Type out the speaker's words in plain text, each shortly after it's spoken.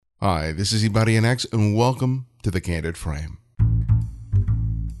Hi, this is eBuddy and X, and welcome to The Candid Frame.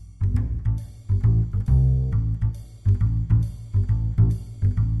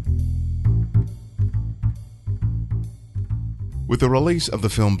 With the release of the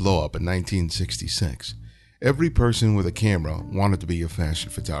film Blow Up in 1966, every person with a camera wanted to be a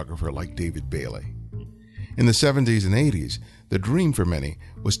fashion photographer like David Bailey. In the 70s and 80s, the dream for many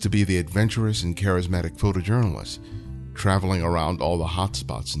was to be the adventurous and charismatic photojournalist, traveling around all the hot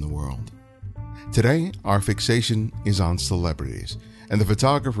spots in the world. Today, our fixation is on celebrities and the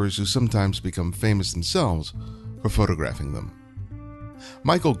photographers who sometimes become famous themselves for photographing them.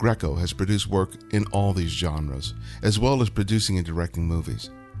 Michael Grecco has produced work in all these genres, as well as producing and directing movies.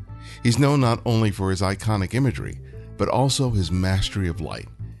 He's known not only for his iconic imagery, but also his mastery of light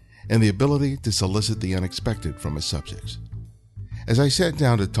and the ability to solicit the unexpected from his subjects. As I sat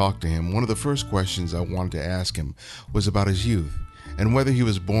down to talk to him, one of the first questions I wanted to ask him was about his youth and whether he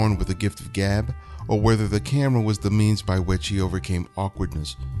was born with the gift of gab or whether the camera was the means by which he overcame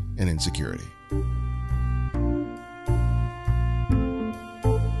awkwardness and insecurity.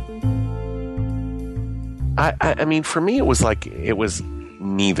 I mean, for me, it was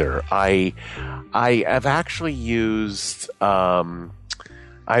neither. I have actually used.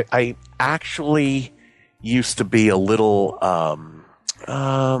 I actually used to be a little,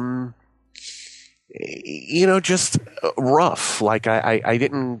 just rough. Like I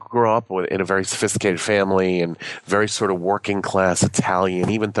didn't grow up in a very sophisticated family and very sort of working class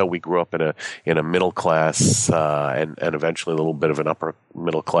Italian, even though we grew up in a middle class, and eventually a little bit of an upper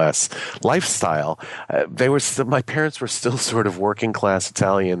middle class lifestyle. My parents were still sort of working class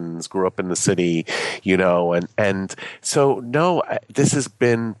Italians, grew up in the city, and so no, this has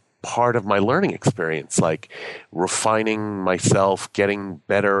been part of my learning experience, like refining myself, getting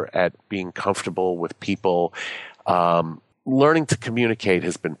better at being comfortable with people. Learning to communicate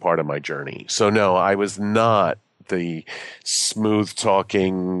has been part of my journey. So no, I was not the smooth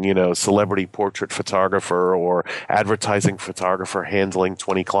talking, celebrity portrait photographer or advertising photographer handling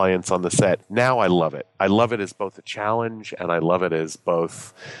 20 clients on the set. Now I love it. I love it as both a challenge and I love it as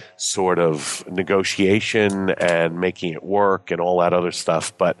both sort of negotiation and making it work and all that other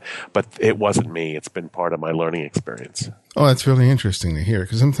stuff. But it wasn't me. It's been part of my learning experience. Oh, that's really interesting to hear,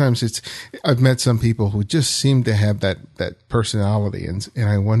 because sometimes I've met some people who just seem to have that personality, and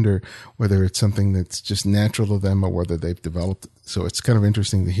I wonder whether it's something that's just natural to them or whether they've developed it. So it's kind of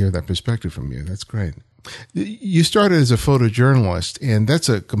interesting to hear that perspective from you. That's great. You started as a photojournalist, and that's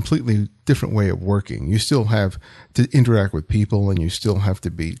a completely different way of working. You still have to interact with people, and you still have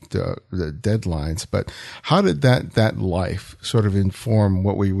to beat the deadlines. But how did that life sort of inform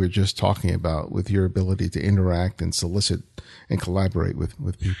what we were just talking about with your ability to interact and solicit and collaborate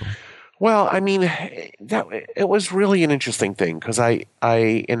with people? Well, I mean, it was really an interesting thing because I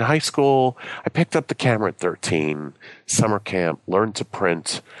in high school, I picked up the camera at 13, summer camp, learned to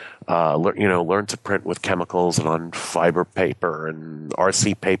print, learned to print with chemicals and on fiber paper, and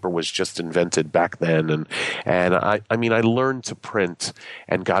RC paper was just invented back then. And I learned to print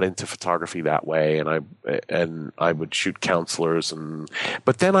and got into photography that way. And I would shoot counselors,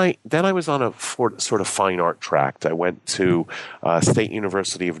 but then I was on a sort of fine art track. I went to State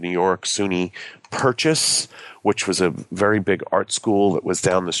University of New York, SUNY Purchase, which was a very big art school that was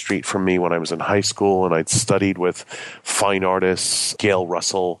down the street from me when I was in high school, and I'd studied with fine artists, Gail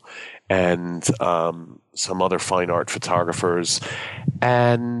Russell, and some other fine art photographers,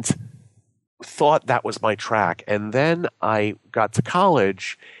 and thought that was my track. And then I got to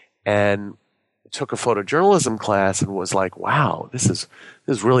college and took a photojournalism class and was like, wow, this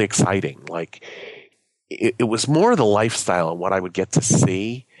is really exciting. Like it was more the lifestyle and what I would get to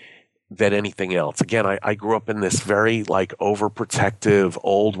see than anything else. Again, I grew up in this very like overprotective,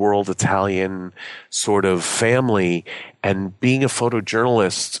 old world Italian sort of family, and being a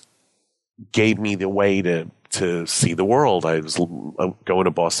photojournalist gave me the way to see the world. I was going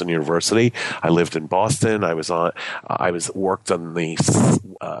to Boston University. I lived in Boston. I worked on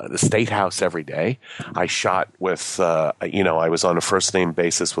the State House every day. I shot with, I was on a first name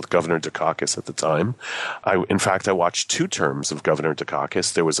basis with Governor Dukakis at the time. In fact, I watched 2 terms of Governor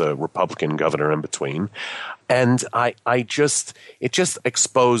Dukakis. There was a Republican governor in between. And it just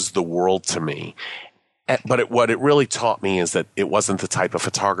exposed the world to me. But what it really taught me is that it wasn't the type of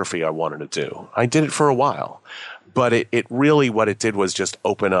photography I wanted to do. I did it for a while, but it really, what it did was just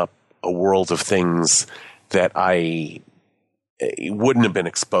open up a world of things that I wouldn't have been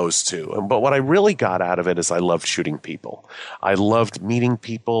exposed to. But what I really got out of it is I loved shooting people. I loved meeting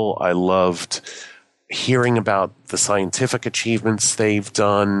people. I loved hearing about the scientific achievements they've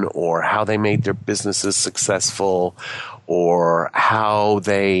done, or how they made their businesses successful, or how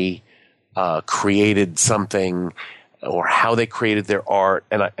they created something, or how they created their art.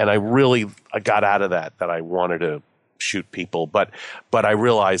 And I got out of that I wanted to shoot people, but I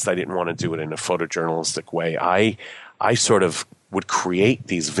realized I didn't want to do it in a photojournalistic way. I sort of would create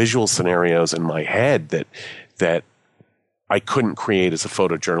these visual scenarios in my head that I couldn't create as a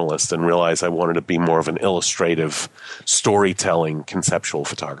photojournalist, and realized I wanted to be more of an illustrative, storytelling, conceptual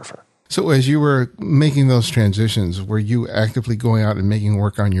photographer. So as you were making those transitions, were you actively going out and making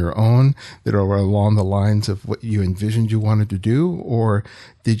work on your own that are along the lines of what you envisioned you wanted to do? Or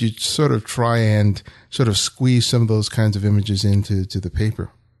did you sort of try and sort of squeeze some of those kinds of images into the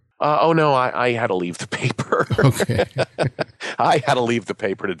paper? No, I had to leave the paper. Okay. I had to leave the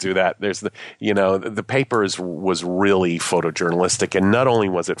paper to do that. There's the paper was really photojournalistic, and not only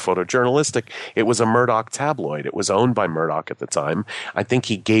was it photojournalistic, it was a Murdoch tabloid. It was owned by Murdoch at the time. I think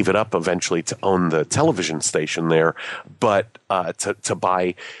he gave it up eventually to own the television station there, but to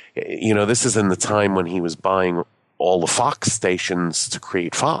buy, this is in the time when he was buying all the Fox stations to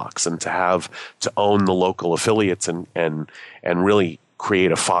create Fox, and to own the local affiliates and really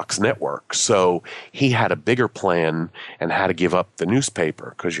create a Fox network. So he had a bigger plan and had to give up the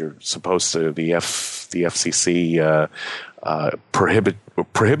newspaper, because you're supposed to, the FCC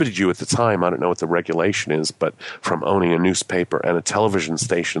prohibited you at the time, I don't know what the regulation is, but from owning a newspaper and a television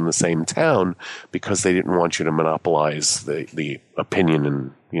station in the same town, because they didn't want you to monopolize the opinion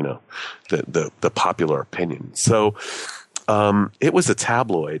and, the popular opinion. So it was a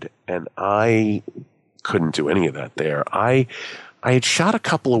tabloid, and I couldn't do any of that there. I had shot a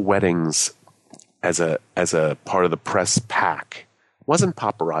couple of weddings as a part of the press pack. It wasn't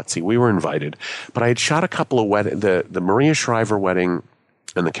paparazzi. We were invited. But I had shot a couple of weddings, the Maria Shriver wedding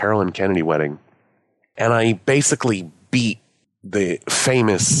and the Carolyn Kennedy wedding. And I basically beat the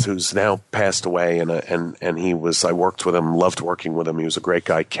famous, who's now passed away, and I worked with him, loved working with him. He was a great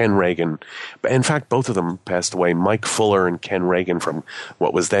guy, Ken Reagan. In fact, both of them passed away, Mike Fuller and Ken Reagan, from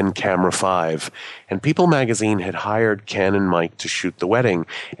what was then Camera 5. And People magazine had hired Ken and Mike to shoot the wedding.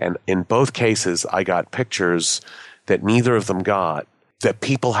 And in both cases, I got pictures that neither of them got, that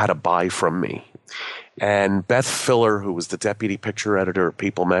people had to buy from me. And Beth Filler, who was the deputy picture editor at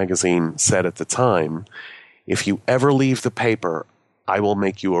People magazine, said at the time, "If you ever leave the paper, I will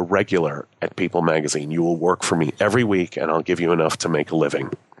make you a regular at People magazine. You will work for me every week, and I'll give you enough to make a living."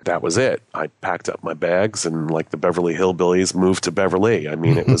 That was it. I packed up my bags and, like the Beverly Hillbillies, moved to Beverly. I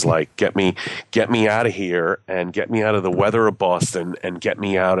mean, it was like, get me out of here, and get me out of the weather of Boston, and get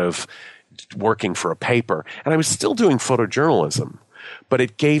me out of working for a paper. And I was still doing photojournalism, but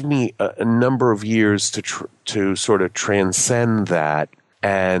it gave me a number of years to sort of transcend that.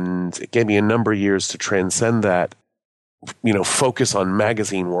 And it gave me a number of years to transcend that, focus on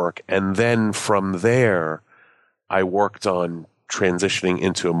magazine work. And then from there, I worked on transitioning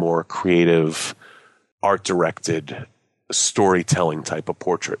into a more creative, art-directed, storytelling type of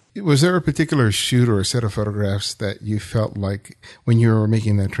portrait. Was there a particular shoot or a set of photographs that you felt like, when you were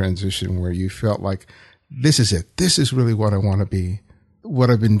making that transition, where you felt like, this is it, this is really what I want to be, what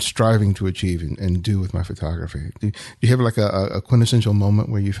I've been striving to achieve and do with my photography? Do you have like a quintessential moment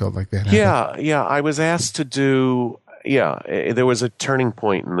where you felt like that happened? Yeah. I was asked to do, there was a turning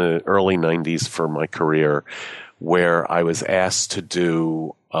point in the early 90s for my career where I was asked to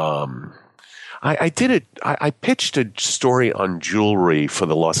do, I did it. I pitched a story on jewelry for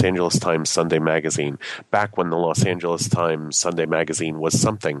the Los Angeles Times Sunday magazine back when the Los Angeles Times Sunday magazine was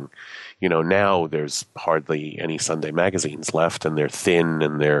something. Now there's hardly any Sunday magazines left, and they're thin,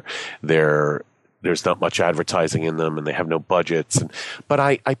 and there's not much advertising in them, and they have no budgets. But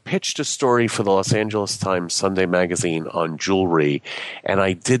I pitched a story for the Los Angeles Times Sunday magazine on jewelry, and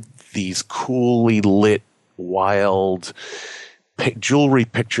I did these coolly lit, wild jewelry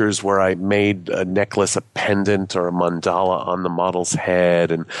pictures where I made a necklace, a pendant, or a mandala on the model's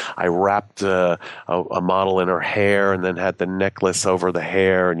head, and I wrapped a model in her hair and then had the necklace over the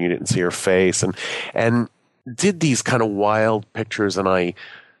hair, and you didn't see her face, and did these kind of wild pictures, and I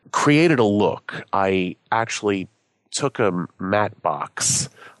created a look. I actually took a matte box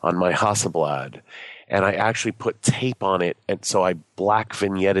on my Hasselblad, and I actually put tape on it, and so I black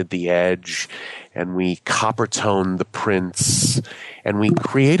vignetted the edge, and we copper toned the prints, and we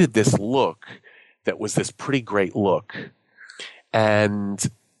created this look that was this pretty great look. And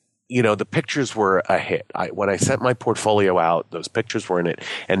the pictures were a hit. When I sent my portfolio out, those pictures were in it.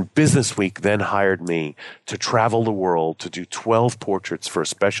 And Business Week then hired me to travel the world to do 12 portraits for a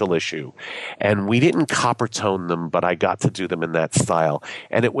special issue. And we didn't copper tone them, but I got to do them in that style.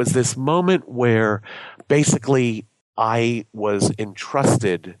 And it was this moment where basically I was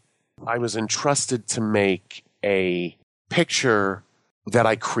entrusted to make a picture that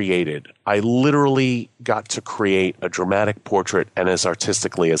I created. I literally got to create a dramatic portrait and as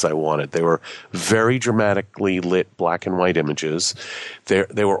artistically as I wanted. They were very dramatically lit black and white images.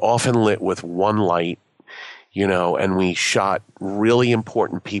 They were often lit with one light, and we shot really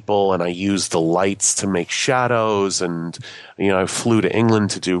important people, and I used the lights to make shadows. And, I flew to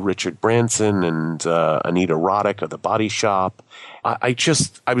England to do Richard Branson and Anita Roddick of The Body Shop. I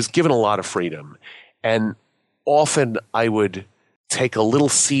was given a lot of freedom. And often I would take a little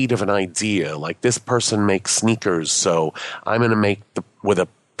seed of an idea, like this person makes sneakers, so I'm going to make with a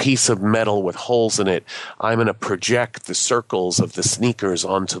piece of metal with holes in it, I'm going to project the circles of the sneakers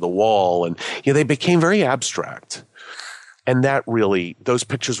onto the wall. And they became very abstract. And those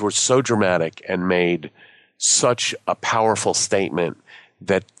pictures were so dramatic and made such a powerful statement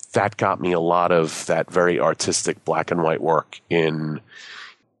that got me a lot of that very artistic black and white work in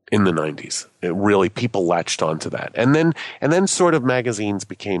the 90s. It really, people latched onto that. And then sort of magazines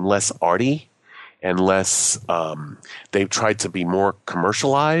became less arty and less, they tried to be more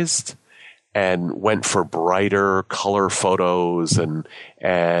commercialized and went for brighter color photos and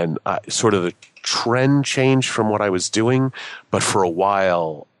sort of the trend changed from what I was doing. But for a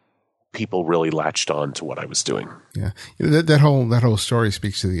while, people really latched on to what I was doing. Yeah. That whole story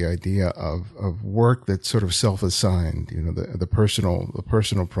speaks to the idea of work that's sort of self-assigned, the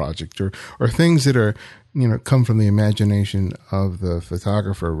personal project or things that are, come from the imagination of the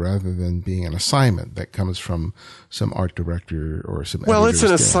photographer rather than being an assignment that comes from some art director or some Well, it's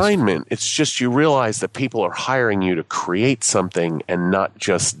an desk. assignment. It's just you realize that people are hiring you to create something and not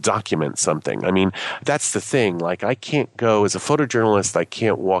just document something. I mean, that's the thing. Like, I can't go as a photojournalist, I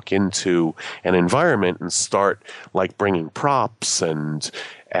can't walk into an environment and start like bringing props and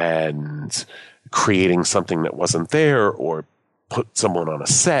creating something that wasn't there, or put someone on a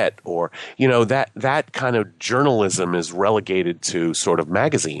set, or that kind of journalism is relegated to sort of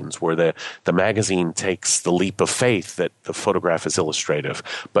magazines, where the magazine takes the leap of faith that the photograph is illustrative.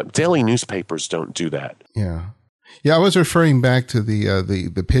 But daily newspapers don't do that. Yeah. I was referring back to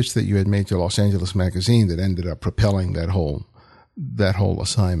the pitch that you had made to Los Angeles Magazine that ended up propelling that whole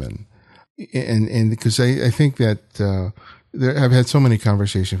assignment. And because I think that I've had so many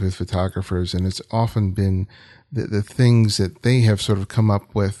conversations with photographers, and it's often been the things that they have sort of come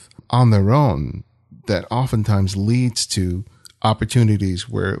up with on their own that oftentimes leads to opportunities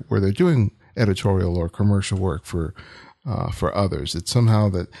where they're doing editorial or commercial work for others. It's somehow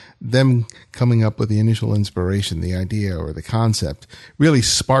that them coming up with the initial inspiration, the idea or the concept, really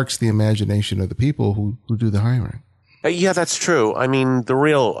sparks the imagination of the people who do the hiring. Yeah, that's true. I mean, the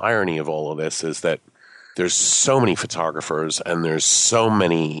real irony of all of this is that there's so many photographers and there's so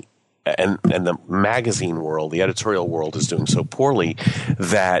many, and the magazine world, the editorial world is doing so poorly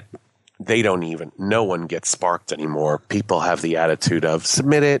that no one gets sparked anymore. People have the attitude of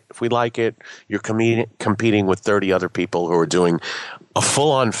submit it if we like it. You're competing with 30 other people who are doing a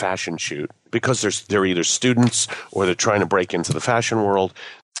full-on fashion shoot because they're either students or they're trying to break into the fashion world.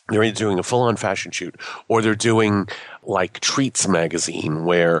 They're either doing a full-on fashion shoot or they're doing like Treats magazine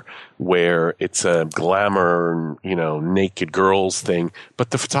where it's a glamour, naked girls thing.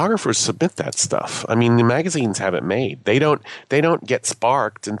 But the photographers submit that stuff. I mean, the magazines have it made. They don't get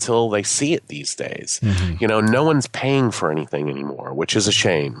sparked until they see it these days. Mm-hmm. No one's paying for anything anymore, which is a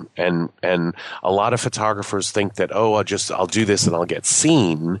shame. And a lot of photographers think that, I'll do this and I'll get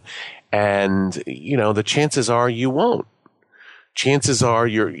seen. And, the chances are you won't. Chances are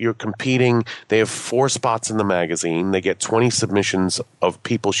you're competing. They have 4 spots in the magazine. They get 20 submissions of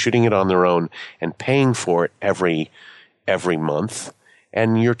people shooting it on their own and paying for it every month,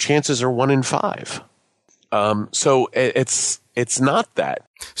 and your chances are 1 in 5. So it's not that.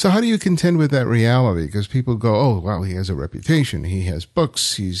 So how do you contend with that reality? Because people go, oh, wow, he has a reputation. He has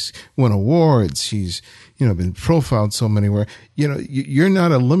books. He's won awards. He's, been profiled so many where, you're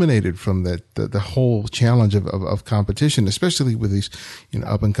not eliminated from the whole challenge of competition, especially with these,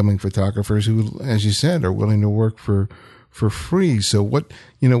 up and coming photographers who, as you said, are willing to work for free. So what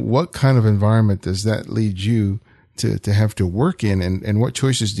kind of environment does that lead you to have to work in? And what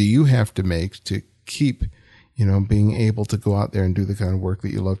choices do you have to make to keep being able to go out there and do the kind of work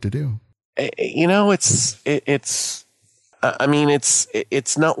that you love to do? It's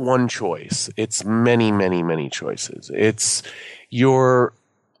not one choice. It's many, many, many choices. It's you're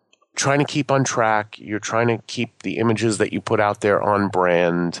trying to keep on track. You're trying to keep the images that you put out there on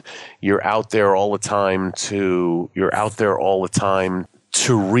brand. You're out there all the time to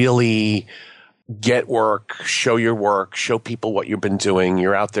really get work, show your work, show people what you've been doing.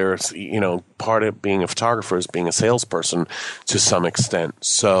 You're out there, part of being a photographer is being a salesperson to some extent.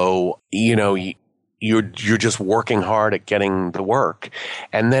 So, you're just working hard at getting the work.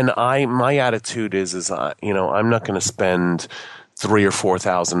 And then my attitude is I'm not going to spend $3,000 or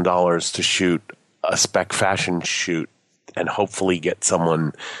 $4,000 to shoot a spec fashion shoot and hopefully get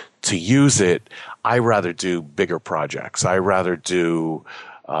someone to use it. I rather do bigger projects. I rather do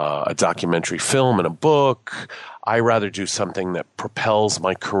a documentary film and a book. I rather do something that propels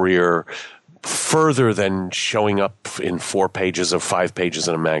my career further than showing up in 4 pages or 5 pages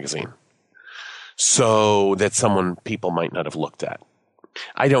in a magazine, so that people might not have looked at.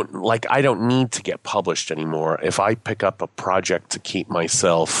 I don't need to get published anymore. If I pick up a project to keep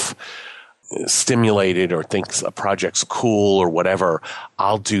myself stimulated or think a project's cool or whatever,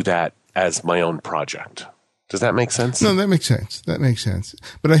 I'll do that as my own project. Does that make sense? No, that makes sense.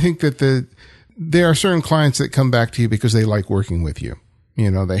 But I think that there are certain clients that come back to you because they like working with you.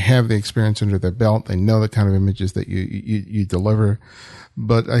 They have the experience under their belt. They know the kind of images that you deliver.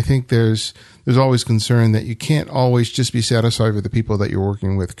 But I think there's always concern that you can't always just be satisfied with the people that you're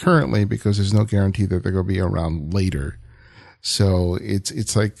working with currently, because there's no guarantee that they're going to be around later. So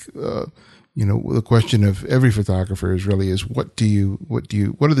it's like, the question of every photographer is what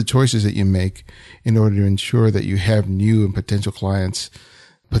are the choices that you make in order to ensure that you have new and potential clients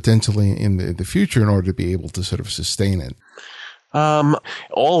potentially in the future in order to be able to sort of sustain it?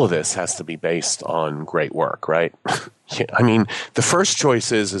 All of this has to be based on great work, right? I mean, the first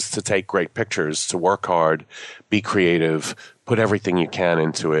choice is to take great pictures, to work hard, be creative, put everything you can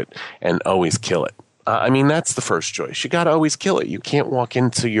into it, and always kill it. That's the first choice. You got to always kill it. You can't walk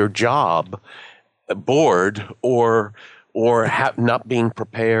into your job bored or not being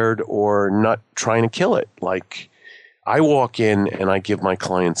prepared or not trying to kill it. Like, I walk in and I give my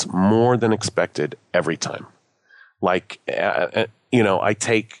clients more than expected every time. Like, I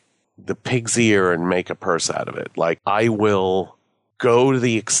take the pig's ear and make a purse out of it. Like, I will go to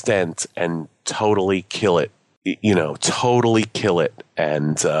the extent and totally kill it, and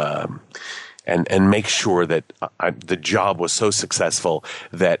make sure that the job was so successful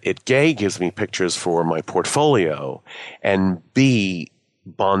that it gives me pictures for my portfolio, and B,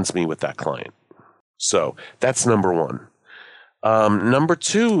 bonds me with that client. So that's number one. Number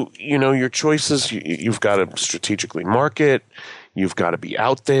two, your choices, you've got to strategically market. You've got to be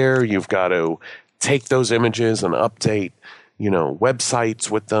out there. You've got to take those images and update, websites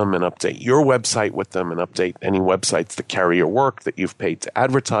with them, and update your website with them, and update any websites that carry your work that you've paid to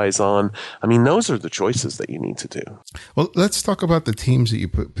advertise on. Those are the choices that you need to do. Well, let's talk about the teams that you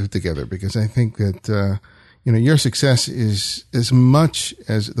put together, because I think that, your success is as much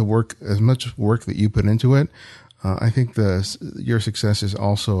work that you put into it. I think your success is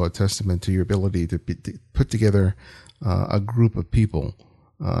also a testament to your ability to put together a group of people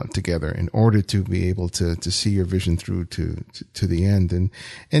together in order to be able to see your vision through to the end,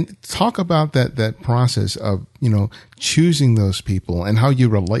 and talk about that process of choosing those people and how you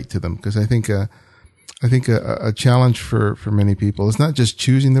relate to them, because I think a challenge for many people is not just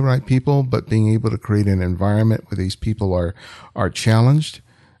choosing the right people, but being able to create an environment where these people are challenged,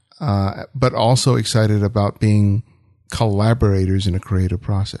 but also excited about being collaborators in a creative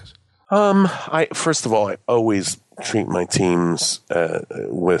process. First of all, I always treat my teams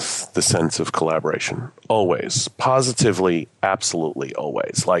with the sense of collaboration. Always. Positively, absolutely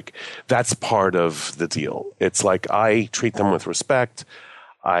always. Like, that's part of the deal. It's like I treat them with respect.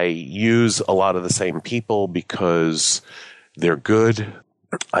 I use a lot of the same people because they're good.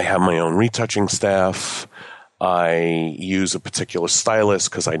 I have my own retouching staff. I use a particular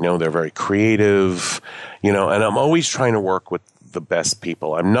stylist because I know they're very creative, and I'm always trying to work with the best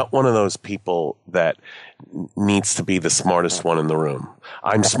people. I'm not one of those people that needs to be the smartest one in the room.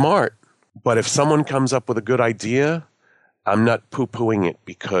 I'm smart, but if someone comes up with a good idea, I'm not poo-pooing it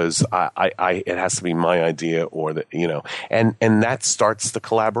because it has to be my idea, or and that starts the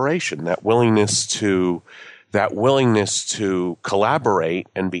collaboration, that willingness to collaborate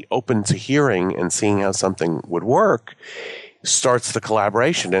and be open to hearing and seeing how something would work starts the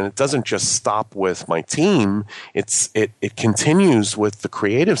collaboration. And it doesn't just stop with my team. It continues with the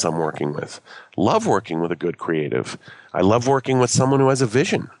creatives I'm working with. Love working with a good creative. I love working with someone who has a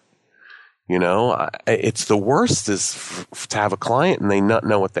vision. It's the worst is to have a client and they not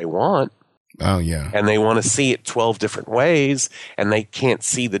know what they want. Oh, yeah. And they want to see it 12 different ways, and they can't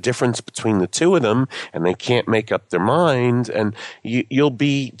see the difference between the two of them, and they can't make up their mind, and you'll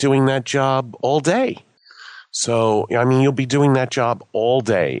be doing that job all day. So, I mean, you'll be doing that job all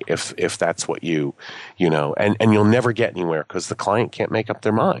day if that's what you know, and you'll never get anywhere because the client can't make up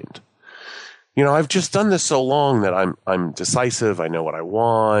their mind. You know, I've just done this so long that I'm decisive. I know what I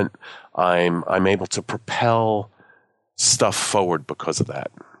want. I'm able to propel stuff forward because of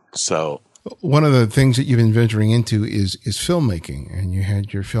that. So one of the things that you've been venturing into is filmmaking, and you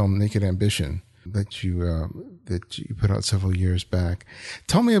had your film Naked Ambition that you put out several years back.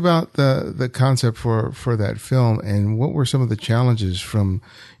 Tell me about the concept for that film, and what were some of the challenges from,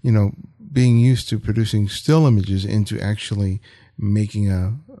 you know, being used to producing still images into actually making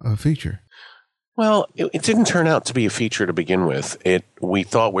a feature? Well, it didn't turn out to be a feature to begin with. We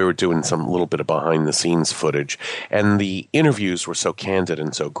thought we were doing some little bit of behind the scenes footage, and the interviews were so candid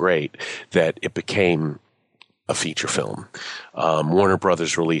and so great that it became a feature film. Warner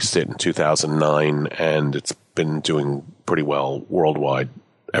Brothers released it in 2009, and it's been doing pretty well worldwide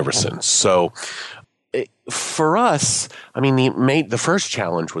ever since. So for us, I mean, the first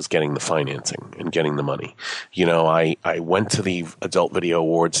challenge was getting the financing and getting the money. You know, I went to the Adult Video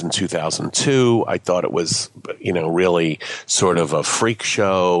Awards in 2002. I thought it was, you know, really sort of a freak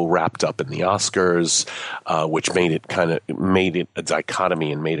show wrapped up in the Oscars, which made it a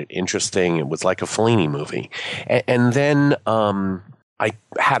dichotomy and made it interesting. It was like a Fellini movie. And then I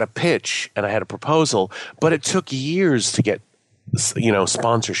had a pitch and I had a proposal, but it took years to get, you know,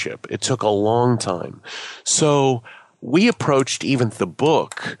 sponsorship. It took a long time. So we approached even the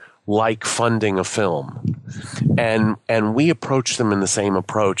book like funding a film. And we approached them in the same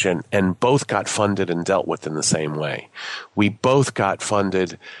approach, and both got funded and dealt with in the same way. We both got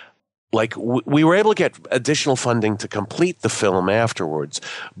funded. Like, we were able to get additional funding to complete the film afterwards,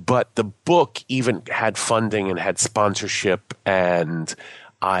 but the book even had funding and had sponsorship, and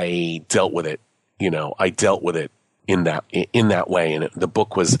I dealt with it. You know, I dealt with it in that way, and the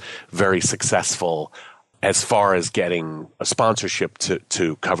book was very successful as far as getting a sponsorship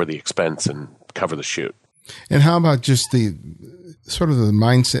to cover the expense and cover the shoot. And how about just the sort of the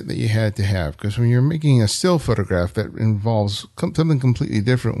mindset that you had to have? Because when you're making a still photograph, that involves something completely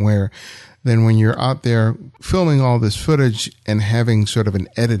different than when you're out there filming all this footage and having sort of an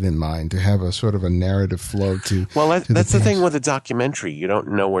edit in mind to have a sort of a narrative flow to. Well, that's the thing with a documentary. You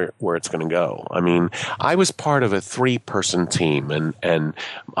don't know where it's going to go. I mean, I was part of a 3-person team, and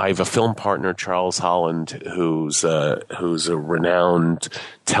I have a film partner, Charles Holland, who's a renowned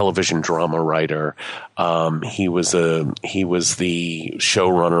television drama writer. He was the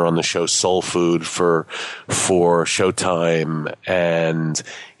showrunner on the show Soul Food for Showtime, and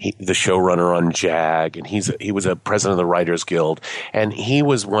the showrunner on JAG, and he was a president of the Writers Guild, and he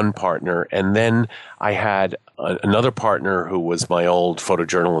was one partner. And then I had another partner who was my old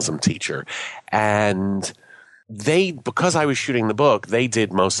photojournalism teacher, and because I was shooting the book, they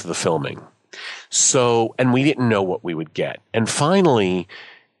did most of the filming. So, and we didn't know what we would get. And finally,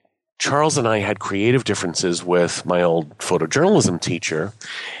 Charles and I had creative differences with my old photojournalism teacher,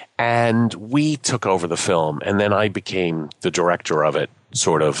 and we took over the film, and then I became the director of it,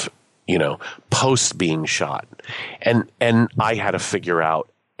 sort of, you know, post being shot. And I had to figure out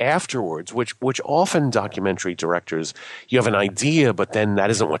afterwards, which often documentary directors, you have an idea, but then that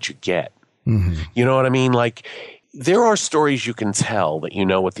isn't what you get. Mm-hmm. You know what I mean? Like, there are stories you can tell that you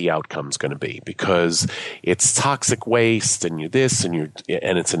know what the outcome's going to be because it's toxic waste and and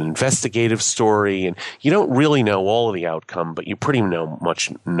it's an investigative story, and you don't really know all of the outcome, but you pretty want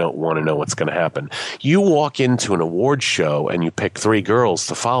to know what's going to happen. You walk into an award show and you pick 3 girls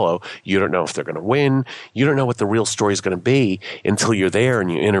to follow. You don't know if they're going to win. You don't know what the real story is going to be until you're there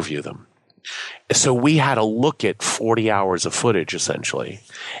and you interview them. So we had to look at 40 hours of footage, essentially.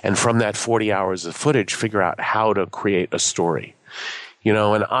 And from that 40 hours of footage, figure out how to create a story. You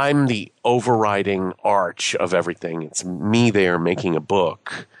know, and I'm the overriding arch of everything. It's me there making a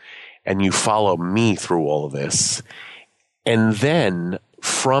book, and you follow me through all of this. And then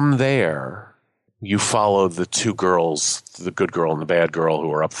from there, you follow the 2 girls, the good girl and the bad girl,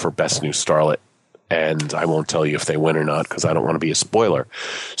 who are up for Best New Starlet. And I won't tell you if they win or not because I don't want to be a spoiler.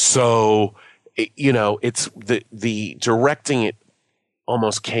 So, you know, it's the directing, it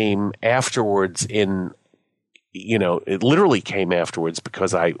almost came afterwards it literally came afterwards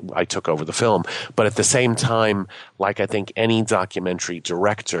because I took over the film. But at the same time, like I think any documentary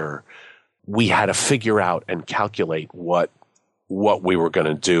director, we had to figure out and calculate what we were going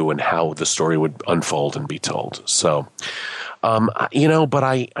to do and how the story would unfold and be told. So But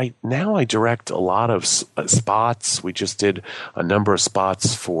I now I direct a lot of spots. We just did a number of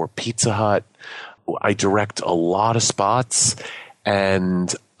spots for Pizza Hut. I direct a lot of spots,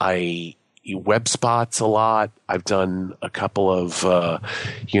 and I web spots a lot. I've done a couple of,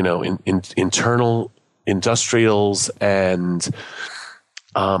 internal industrials, and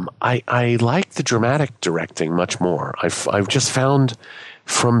I like the dramatic directing much more. I've just found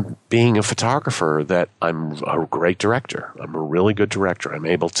from being a photographer that I'm a great director. I'm a really good director. I'm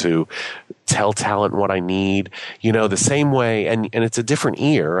able to tell talent what I need, the same way, and it's a different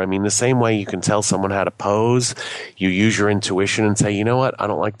ear. I mean, the same way you can tell someone how to pose, you use your intuition and say, you know what, I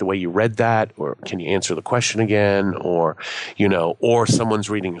don't like the way you read that, or can you answer the question again? Or, or someone's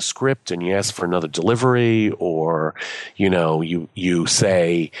reading a script and you ask for another delivery, or, you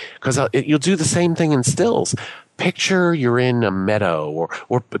say, because you'll do the same thing in stills. Picture you're in a meadow,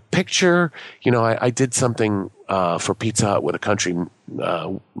 or picture, I did something for Pizza Hut with a country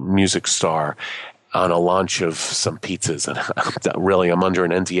music star on a launch of some pizzas, and I'm under an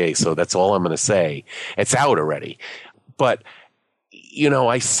NDA, so that's all I'm going to say. It's out already, but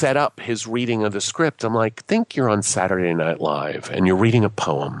I set up his reading of the script. I'm like, think you're on Saturday Night Live and you're reading a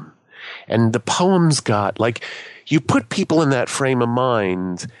poem, and the poem's got, like, you put people in that frame of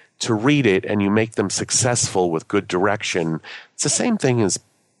mind to read it, and you make them successful with good direction. It's the same thing as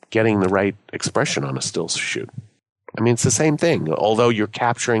getting the right expression on a still shoot. I mean, it's the same thing, although you're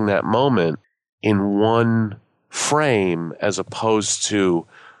capturing that moment in one frame as opposed to,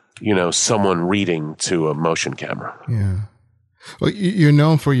 someone reading to a motion camera. Yeah. Well, you're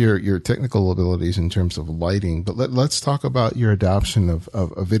known for your technical abilities in terms of lighting, but let's talk about your adoption of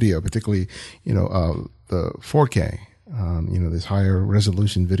video, particularly, the 4K. This higher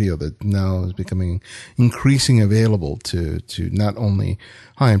resolution video that now is becoming increasingly available to not only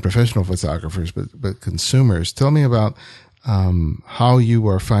high-end professional photographers, but consumers. Tell me about, how you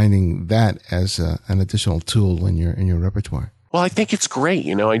are finding that as an additional tool in your repertoire. Well, I think it's great.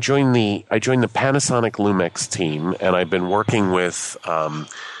 I joined the Panasonic Lumix team, and I've been working with,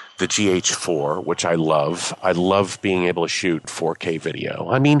 the GH4, which I love. I love being able to shoot 4K video.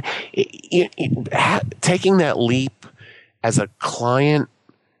 I mean, taking that leap as a client,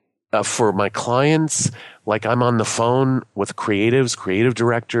 for my clients, like, I'm on the phone with creatives, creative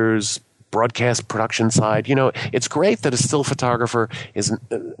directors, broadcast production side. It's great that a still photographer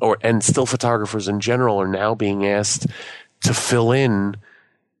and still photographers in general are now being asked to fill in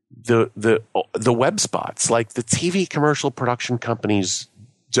the web spots. Like, the TV commercial production companies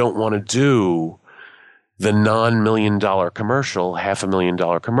don't want to do the non-$1 million commercial,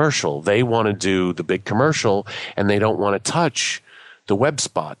 $500,000 commercial. They want to do the big commercial, and they don't want to touch the web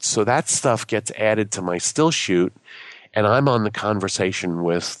spots. So that stuff gets added to my still shoot, and I'm on the conversation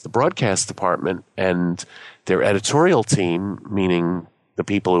with the broadcast department and their editorial team, meaning the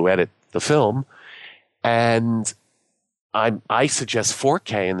people who edit the film, and I suggest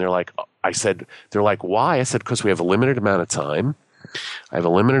 4K, and they're like, why? I said, because we have a limited amount of time. I have a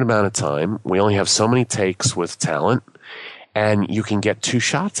limited amount of time. We only have so many takes with talent, and you can get 2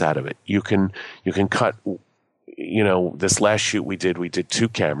 shots out of it. You can cut, this last shoot we did 2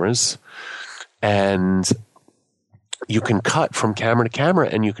 cameras, and you can cut from camera to camera,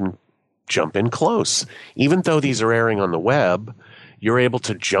 and you can jump in close. Even though these are airing on the web, you're able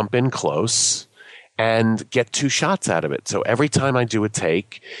to jump in close and get 2 shots out of it. So every time I do a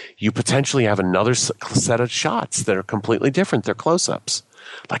take, you potentially have another set of shots that are completely different. They're close-ups.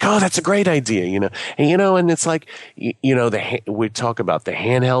 Like, oh, that's a great idea, and it's like, we talk about the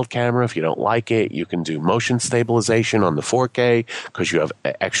handheld camera. If you don't like it, you can do motion stabilization on the 4K because you have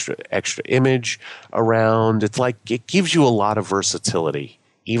extra image around. It's like, it gives you a lot of versatility,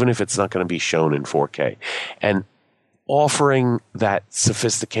 even if it's not going to be shown in 4K. And offering that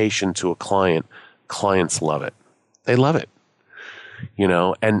sophistication to a client, clients love it. They love it,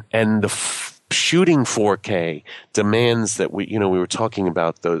 and the shooting 4K demands that we were talking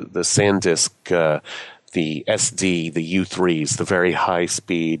about the SanDisk, the SD, the U3s, the very high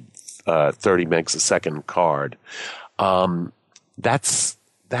speed, 30 megs a second card. That's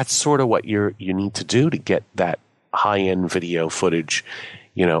sort of what you need to do to get that high end video footage,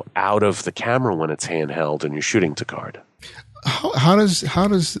 out of the camera when it's handheld and you're shooting to card. How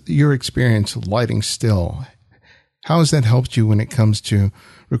does your experience lighting still, how has that helped you when it comes to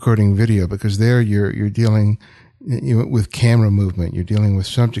recording video? Because there you're dealing with camera movement, you're dealing with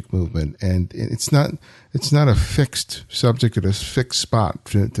subject movement, and it's not a fixed subject at a fixed spot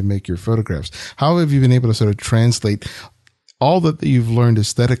to make your photographs. How have you been able to sort of translate all that you've learned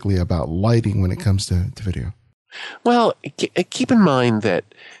aesthetically about lighting when it comes to video? Well, keep in mind that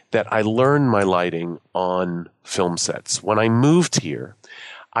that I learned my lighting on film sets. When I moved here,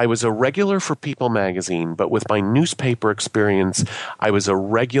 I was a regular for People magazine, but with my newspaper experience, I was a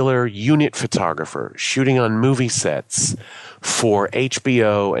regular unit photographer shooting on movie sets for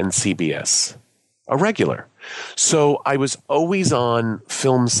HBO and CBS. A regular. So I was always on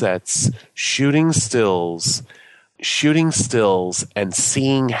film sets, shooting stills and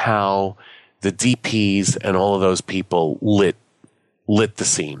seeing how the DPs and all of those people lit the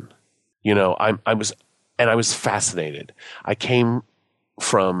scene. You know, I was fascinated. I came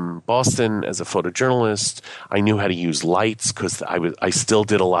from Boston as a photojournalist. I knew how to use lights because I still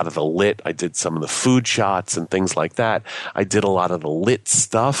did a lot of the lit. I did some of the food shots and things like that. I did a lot of the lit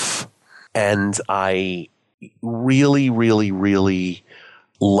stuff, and I really, really, really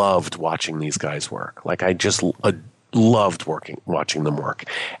loved watching these guys work. Like I just loved watching them work,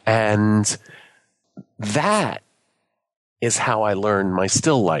 and that is how I learned my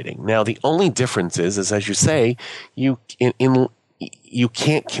still lighting. Now, the only difference is as you say, you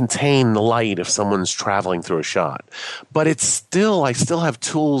can't contain the light if someone's traveling through a shot. But I still have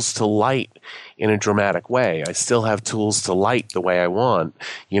tools to light in a dramatic way. I still have tools to light the way I want.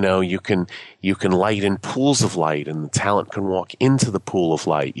 You know, you can light in pools of light, and the talent can walk into the pool of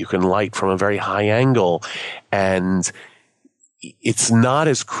light. You can light from a very high angle, and it's not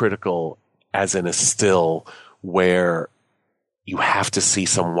as critical as in a still where you have to see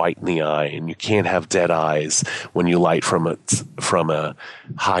some white in the eye, and you can't have dead eyes when you light from a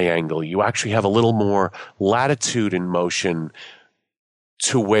high angle. You actually have a little more latitude in motion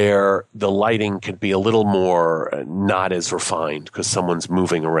to where the lighting could be a little more not as refined because someone's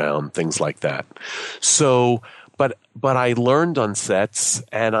moving around, things like that. So, but I learned on sets,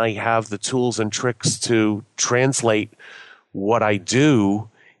 and I have the tools and tricks to translate what I do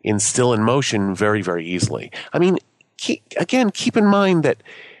in still in motion very, very easily. I mean, keep in mind that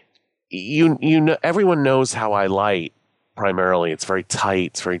you know, everyone knows how I light primarily. It's very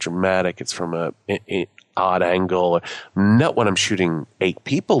tight. It's very dramatic. It's from a odd angle. Not when I'm shooting 8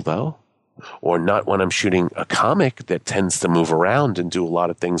 people, though, or not when I'm shooting a comic that tends to move around and do a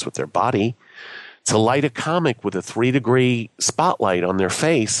lot of things with their body. To light a comic with a 3-degree spotlight on their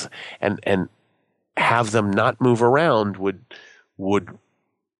face and have them not move around would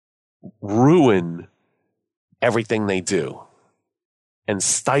ruin everything they do and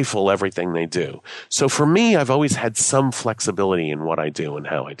stifle everything they do. So for me, I've always had some flexibility in what I do and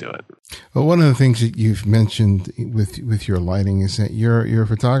how I do it. Well, one of the things that you've mentioned with your lighting is that you're a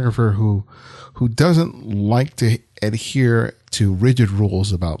photographer who doesn't like to adhere to rigid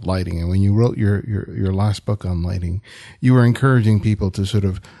rules about lighting. And when you wrote your last book on lighting, you were encouraging people to sort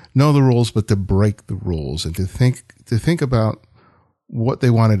of know the rules, but to break the rules and to think about what they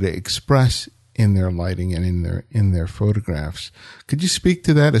wanted to express in their lighting and in their photographs. Could you speak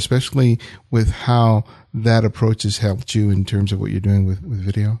to that, especially with how that approach has helped you in terms of what you're doing with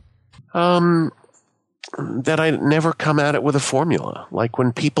video? That I never come at it with a formula. Like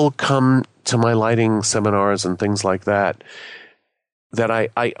when people come to my lighting seminars and things like that, that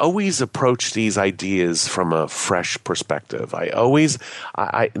I always approach these ideas from a fresh perspective.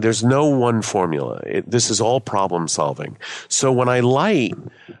 There's no one formula. This is all problem solving. So when I light,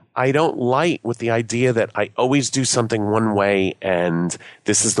 I don't light with the idea that I always do something one way and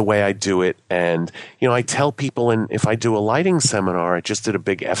this is the way I do it. And, you know, I tell people, and if I do a lighting seminar, I just did a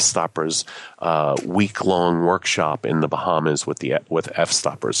big F-Stoppers week-long workshop in the Bahamas with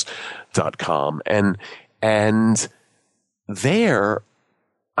fstoppers.com. And there,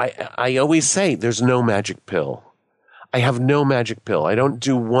 I always say there's no magic pill. I have no magic pill. I don't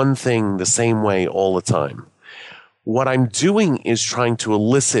do one thing the same way all the time. What I'm doing is trying to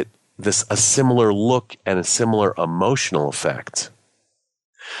elicit a similar look and a similar emotional effect.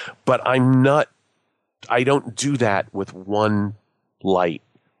 But I don't do that with one light,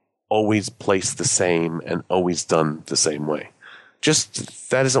 always placed the same and always done the same way. Just,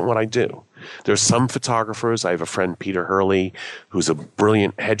 that isn't what I do. There's some photographers. I have a friend, Peter Hurley, who's a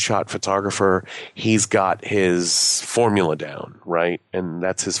brilliant headshot photographer. He's got his formula down, right? And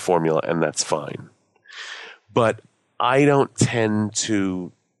that's his formula, and that's fine. But I don't tend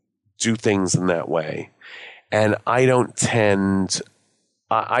to do things in that way. And I tend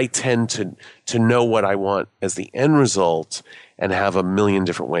to know what I want as the end result and have a million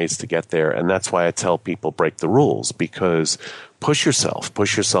different ways to get there. And that's why I tell people break the rules, because push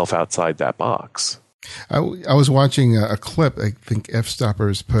yourself outside that box. I was watching a clip I think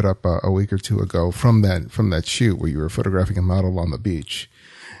F-Stoppers put up a week or two ago from that shoot where you were photographing a model on the beach.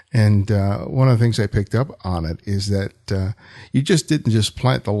 And one of the things I picked up on it is that you just didn't just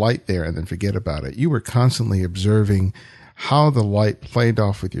plant the light there and then forget about it. You were constantly observing how the light played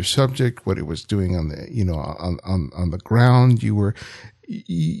off with your subject, what it was doing on the, on the ground. You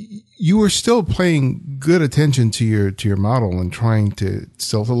were still paying good attention to your model and trying to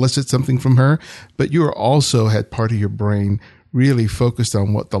still elicit something from her, but you were also had part of your brain really focused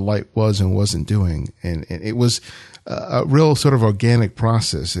on what the light was and wasn't doing. And it was a real sort of organic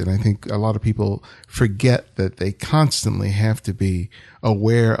process. And I think a lot of people forget that they constantly have to be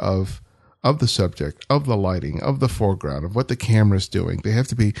aware of the subject, of the lighting, of the foreground, of what the camera's doing. They have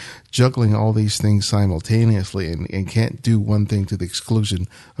to be juggling all these things simultaneously and can't do one thing to the exclusion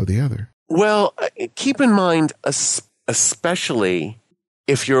of the other. Well, Keep in mind, especially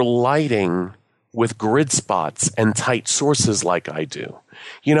if you're lighting with grid spots and tight sources like I do.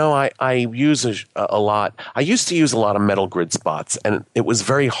 I use a lot. I used to use a lot of metal grid spots, and it was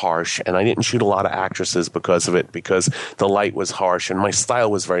very harsh, and I didn't shoot a lot of actresses because of it, because the light was harsh, and my style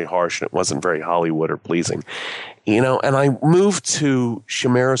was very harsh, and it wasn't very Hollywood or pleasing. And I moved to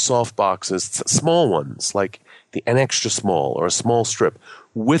Chimera soft boxes, small ones, like an extra small or a small strip,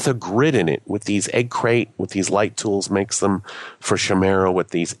 with a grid in it, with these egg crate, with these light tools, makes them for Chimera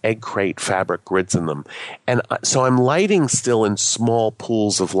with these egg crate fabric grids in them. And so I'm lighting still in small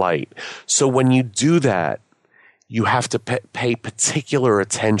pools of light. So when you do that, you have to pay particular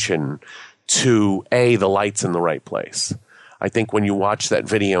attention to, the light's in the right place. I think when you watch that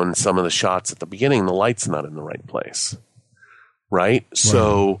video and some of the shots at the beginning, the light's not in the right place. Right?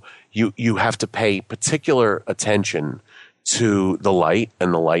 So you have to pay particular attention to the light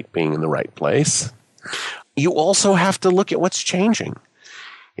and the light being in the right place. You also have to look at what's changing.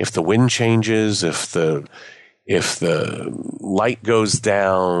 If the wind changes, if the light goes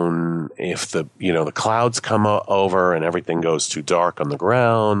down, if the clouds come over and everything goes too dark on the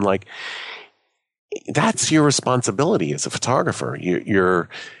ground, that's your responsibility as a photographer. That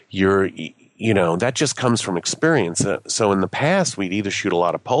just comes from experience. So in the past, we'd either shoot a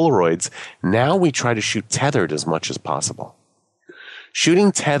lot of Polaroids. Now we try to shoot tethered as much as possible.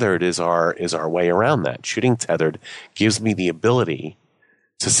 Shooting tethered is our way around that. Shooting tethered gives me the ability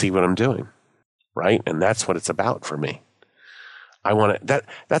to see what I'm doing, right? And that's what it's about for me.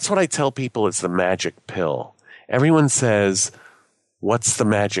 That's what I tell people. It's the magic pill. Everyone says, "What's the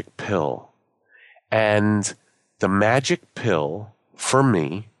magic pill?" And the magic pill for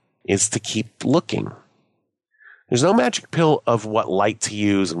me is to keep looking. There's no magic pill of what light to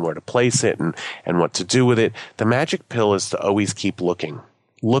use and where to place it and what to do with it. The magic pill is to always keep looking.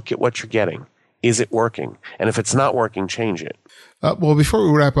 Look at what you're getting. Is it working? And if it's not working, change it. Well, before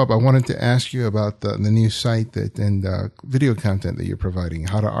we wrap up, I wanted to ask you about the new site and video content that you're providing,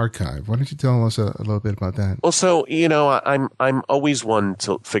 How to Archive. Why don't you tell us a little bit about that? Well, so, I'm always one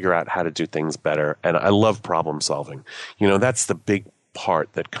to figure out how to do things better, and I love problem solving. That's the big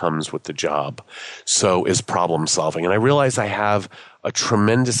part that comes with the job. So is problem solving. And I realize I have a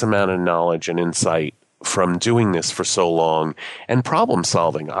tremendous amount of knowledge and insight from doing this for so long, and problem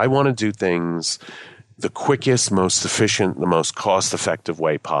solving. I want to do things the quickest, most efficient, the most cost-effective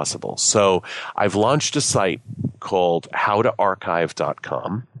way possible. So I've launched a site called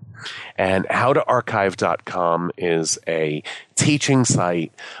howtoarchive.com. And howtoarchive.com is a teaching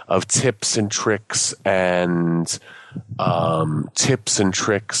site of tips and tricks and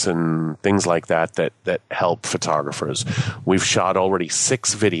things like that help photographers. We've shot already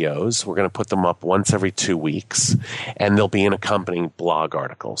 6 videos. We're going to put them up once every 2 weeks, and there'll be an accompanying blog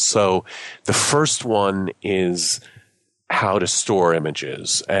article. So the first one is how to store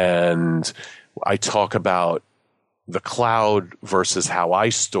images, and I talk about the cloud versus how I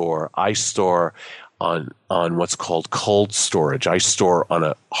store. I store on what's called cold storage. I store on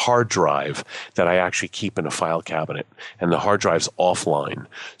a hard drive that I actually keep in a file cabinet, and the hard drive's offline.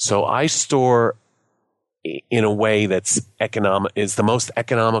 So I store in a way that's is the most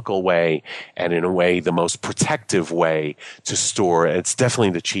economical way, and in a way the most protective way to store. It's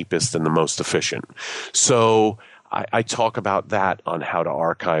definitely the cheapest and the most efficient. So I talk about that on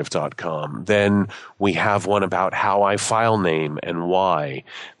howtoarchive.com. Then we have one about how I file name and why.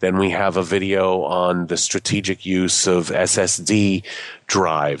 Then we have a video on the strategic use of SSD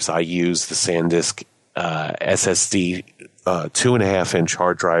drives. I use the SanDisk SSD 2.5-inch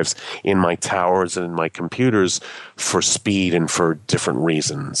hard drives in my towers and in my computers for speed and for different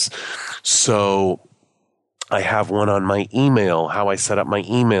reasons. So I have one on my email, how I set up my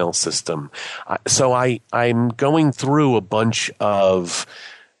email system. So I'm going through a bunch of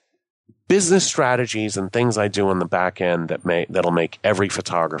business strategies and things I do on the back end that'll make every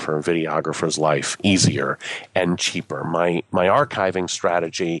photographer and videographer's life easier and cheaper. My archiving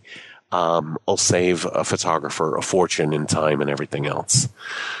strategy will save a photographer a fortune in time and everything else.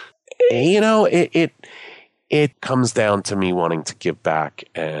 it comes down to me wanting to give back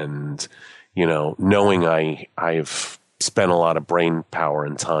and, knowing I've spent a lot of brain power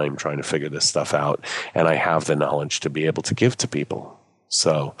and time trying to figure this stuff out, and I have the knowledge to be able to give to people.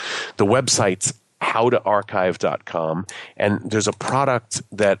 So the website's howtoarchive.com, and there's a product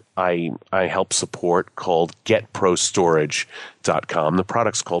that I help support called getprostorage.com. The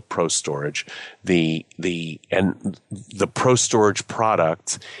product's called Pro Storage. The Pro Storage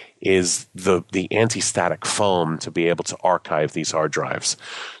product is the anti-static foam to be able to archive these hard drives.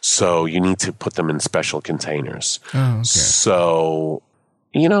 So you need to put them in special containers. Oh, okay. So,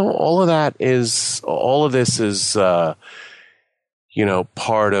 all of this is,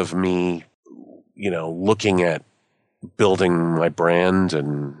 part of me, looking at building my brand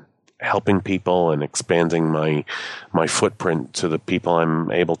and helping people and expanding my footprint to the people I'm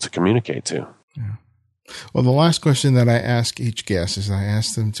able to communicate to. Yeah. Well, the last question that I ask each guest is I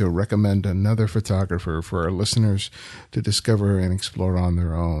ask them to recommend another photographer for our listeners to discover and explore on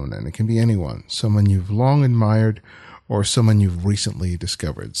their own. And it can be anyone, someone you've long admired or someone you've recently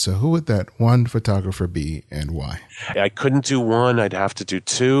discovered. So who would that one photographer be and why? I couldn't do one. I'd have to do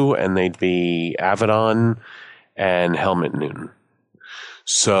two, and they'd be Avedon and Helmut Newton.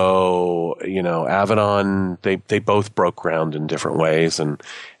 So, Avedon, they both broke ground in different ways, and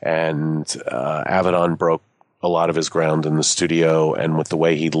Avedon broke a lot of his ground in the studio and with the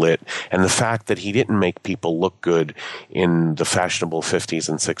way he lit, and the fact that he didn't make people look good in the fashionable 50s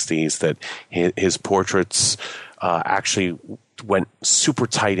and 60s, that his portraits actually went super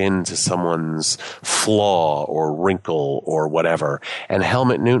tight into someone's flaw or wrinkle or whatever. And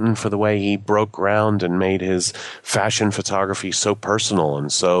Helmut Newton, for the way he broke ground and made his fashion photography so personal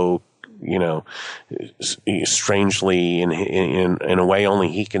and so, strangely in a way only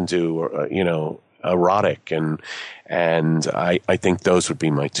he can do, erotic. And I think those would be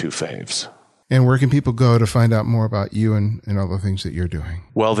my two faves. And where can people go to find out more about you and all the things that you're doing?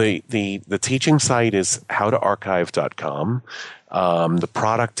 Well, the teaching site is howtoarchive.com. The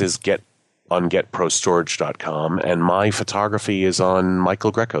product is on getprostorage.com, and my photography is on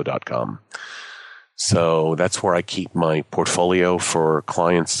michaelgrecco.com. So that's where I keep my portfolio for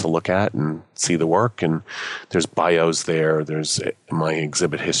clients to look at and see the work. And there's bios there. There's my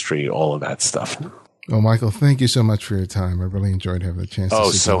exhibit history, all of that stuff. Well, Michael, thank you so much for your time. I really enjoyed having the chance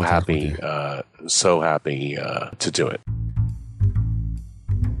to so happy to do it.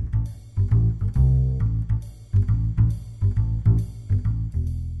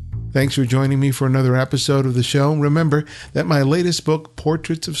 Thanks for joining me for another episode of the show. Remember that my latest book,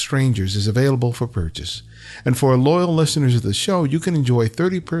 Portraits of Strangers, is available for purchase. And for loyal listeners of the show, you can enjoy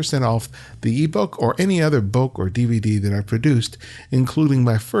 30% off the ebook or any other book or DVD that I produced, including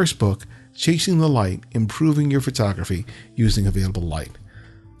my first book, Chasing the Light, Improving Your Photography Using Available Light.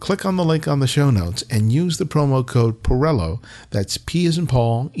 Click on the link on the show notes and use the promo code PORELLO, that's P as in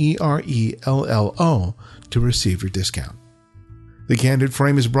Paul, ERELLO, to receive your discount. The Candid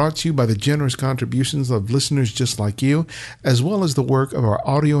Frame is brought to you by the generous contributions of listeners just like you, as well as the work of our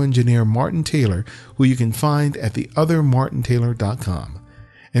audio engineer Martin Taylor, who you can find at theothermartintaylor.com.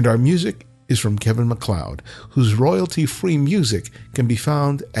 And our music is from Kevin MacLeod, whose royalty-free music can be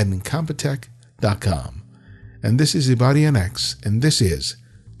found at incompetech.com. And this is Ibadi NX, and this is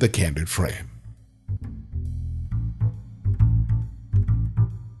The Candid Frame.